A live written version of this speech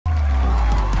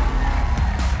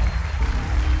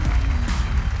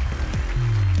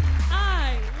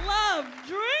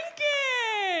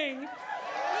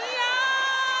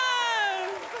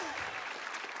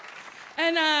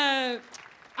And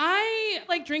I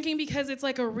like drinking because it's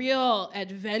like a real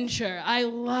adventure. I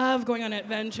love going on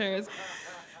adventures.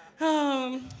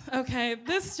 Okay,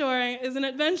 this story is an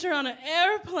adventure on an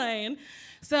airplane.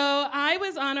 So I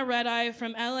was on a red-eye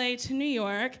from LA to New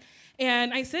York,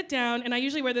 and I sit down, and I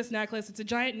usually wear this necklace. It's a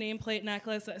giant nameplate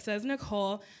necklace that says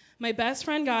Nicole. My best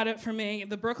friend got it for me.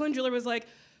 The Brooklyn jeweler was like,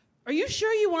 "Are you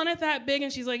sure you want it that big?"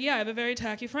 And she's like, "Yeah, I have a very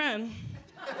tacky friend."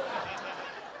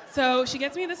 So she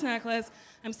gets me this necklace.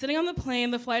 I'm sitting on the plane,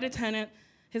 the flight attendant,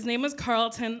 his name was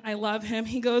Carlton, I love him.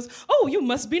 He goes, "Oh, you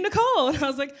must be Nicole." And I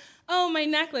was like, "Oh, my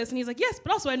necklace." And he's like, "Yes,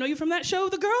 but also I know you from that show,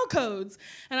 The Girl Codes."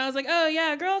 And I was like, "Oh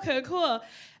yeah, Girl Code, cool."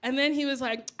 And then he was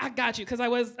like, "I got you," because I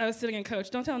was sitting in coach.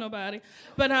 Don't tell nobody.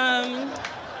 But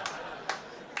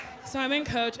so I'm in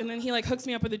coach, and then he like hooks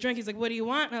me up with a drink. He's like, "What do you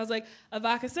want?" And I was like, "A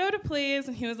vodka soda, please."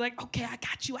 And he was like, "Okay, I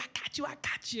got you.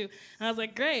 And I was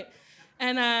like, "Great."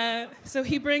 And so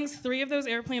he brings 3 of those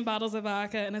airplane bottles of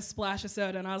vodka and a splash of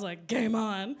soda, and I was like, game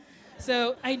on.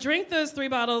 So I drink those 3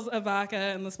 bottles of vodka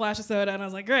and the splash of soda, and I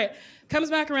was like, great. Comes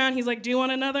back around, he's like, "Do you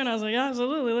want another?" And I was like, "Yeah,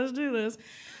 absolutely, let's do this."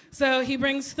 So he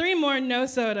brings 3 more, no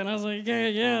soda, and I was like,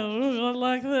 yeah, I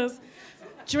like this.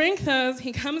 Drink those,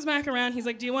 he comes back around, he's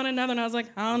like, "Do you want another?" And I was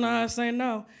like, "I don't know, I say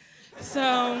no."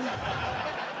 So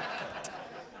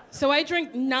I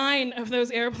drink 9 of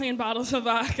those airplane bottles of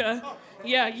vodka.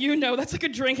 Yeah, you know, that's like a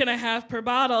drink and a half per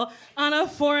bottle on a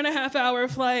 4.5-hour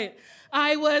flight.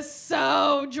 I was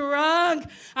so drunk.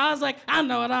 I was like, I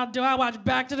know what I'll do. I'll watch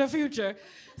Back to the Future.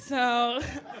 So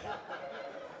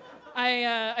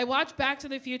I watched Back to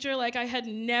the Future like I had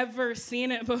never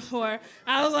seen it before.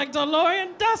 I was like,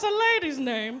 DeLorean, that's a lady's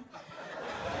name.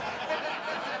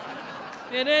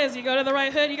 It is. You go to the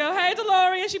right hood, you go, "Hey,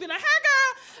 DeLorean." She'd be like, "Hey,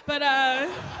 girl."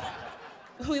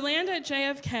 But we land at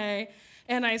JFK,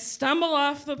 and I stumble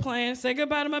off the plane, say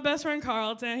goodbye to my best friend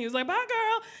Carlton. He was like, "Bye,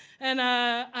 girl." And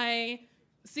I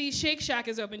see Shake Shack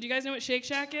is open. Do you guys know what Shake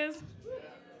Shack is?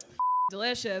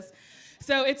 Delicious.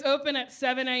 So it's open at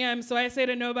 7 a.m., so I say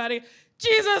to nobody,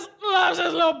 "Jesus loves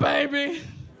his little baby."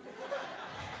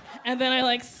 And then I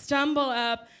like stumble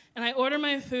up, and I order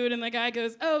my food, and the guy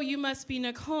goes, "Oh, you must be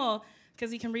Nicole,"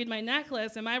 because he can read my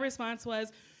necklace. And my response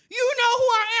was, "You know who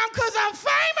I am because I'm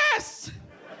famous."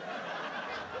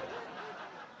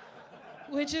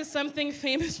 Which is something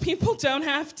famous people don't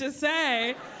have to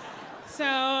say.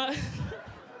 So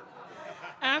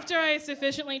after I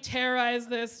sufficiently terrorize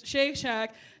this Shake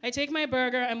Shack, I take my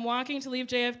burger, I'm walking to leave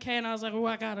JFK, and I was like, "Oh,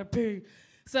 I gotta pee."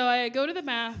 So I go to the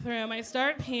bathroom, I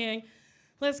start peeing.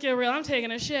 Let's get real, I'm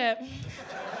taking a shit.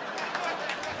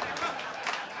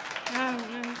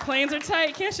 Planes are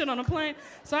tight, can't shit on a plane.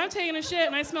 So I'm taking a shit,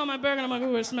 and I smell my burger, and I'm like,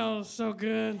 "Ooh, it smells so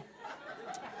good."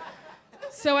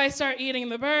 So I start eating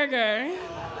the burger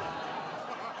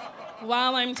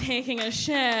while I'm taking a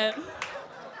shit.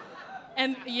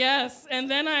 And yes,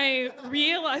 and then I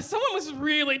realized someone was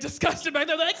really disgusted back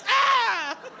there. They're like,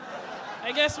 "Ah!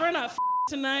 I guess we're not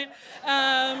tonight."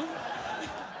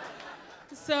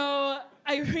 So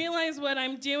I realize what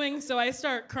I'm doing, so I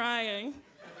start crying.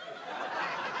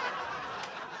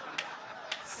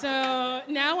 So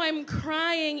now I'm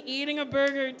crying, eating a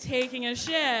burger, taking a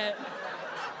shit.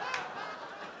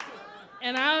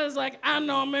 And I was like, I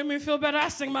know, it made me feel better. I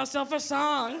sing myself a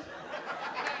song.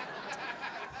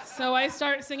 So I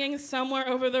start singing "Somewhere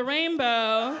Over the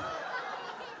Rainbow"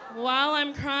 while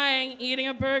I'm crying, eating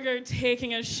a burger,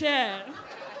 taking a shit.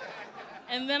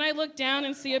 And then I look down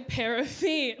and see a pair of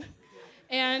feet.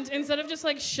 And instead of just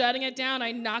like shutting it down,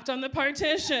 I knocked on the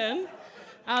partition.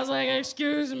 I was like,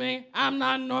 "Excuse me, I'm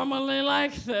not normally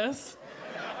like this."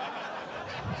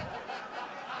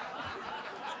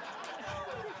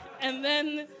 And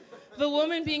then the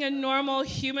woman, being a normal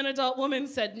human adult woman,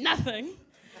 said nothing.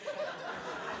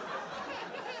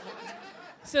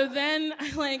 So then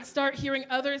I like start hearing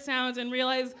other sounds and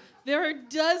realize there are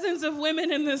dozens of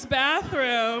women in this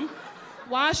bathroom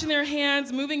washing their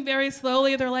hands, moving very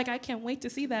slowly. They're like, "I can't wait to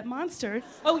see that monster.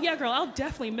 Oh yeah, girl, I'll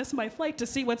definitely miss my flight to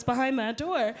see what's behind that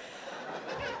door."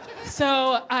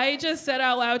 So I just said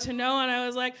out loud to no one, I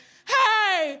was like,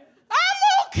 "Hey,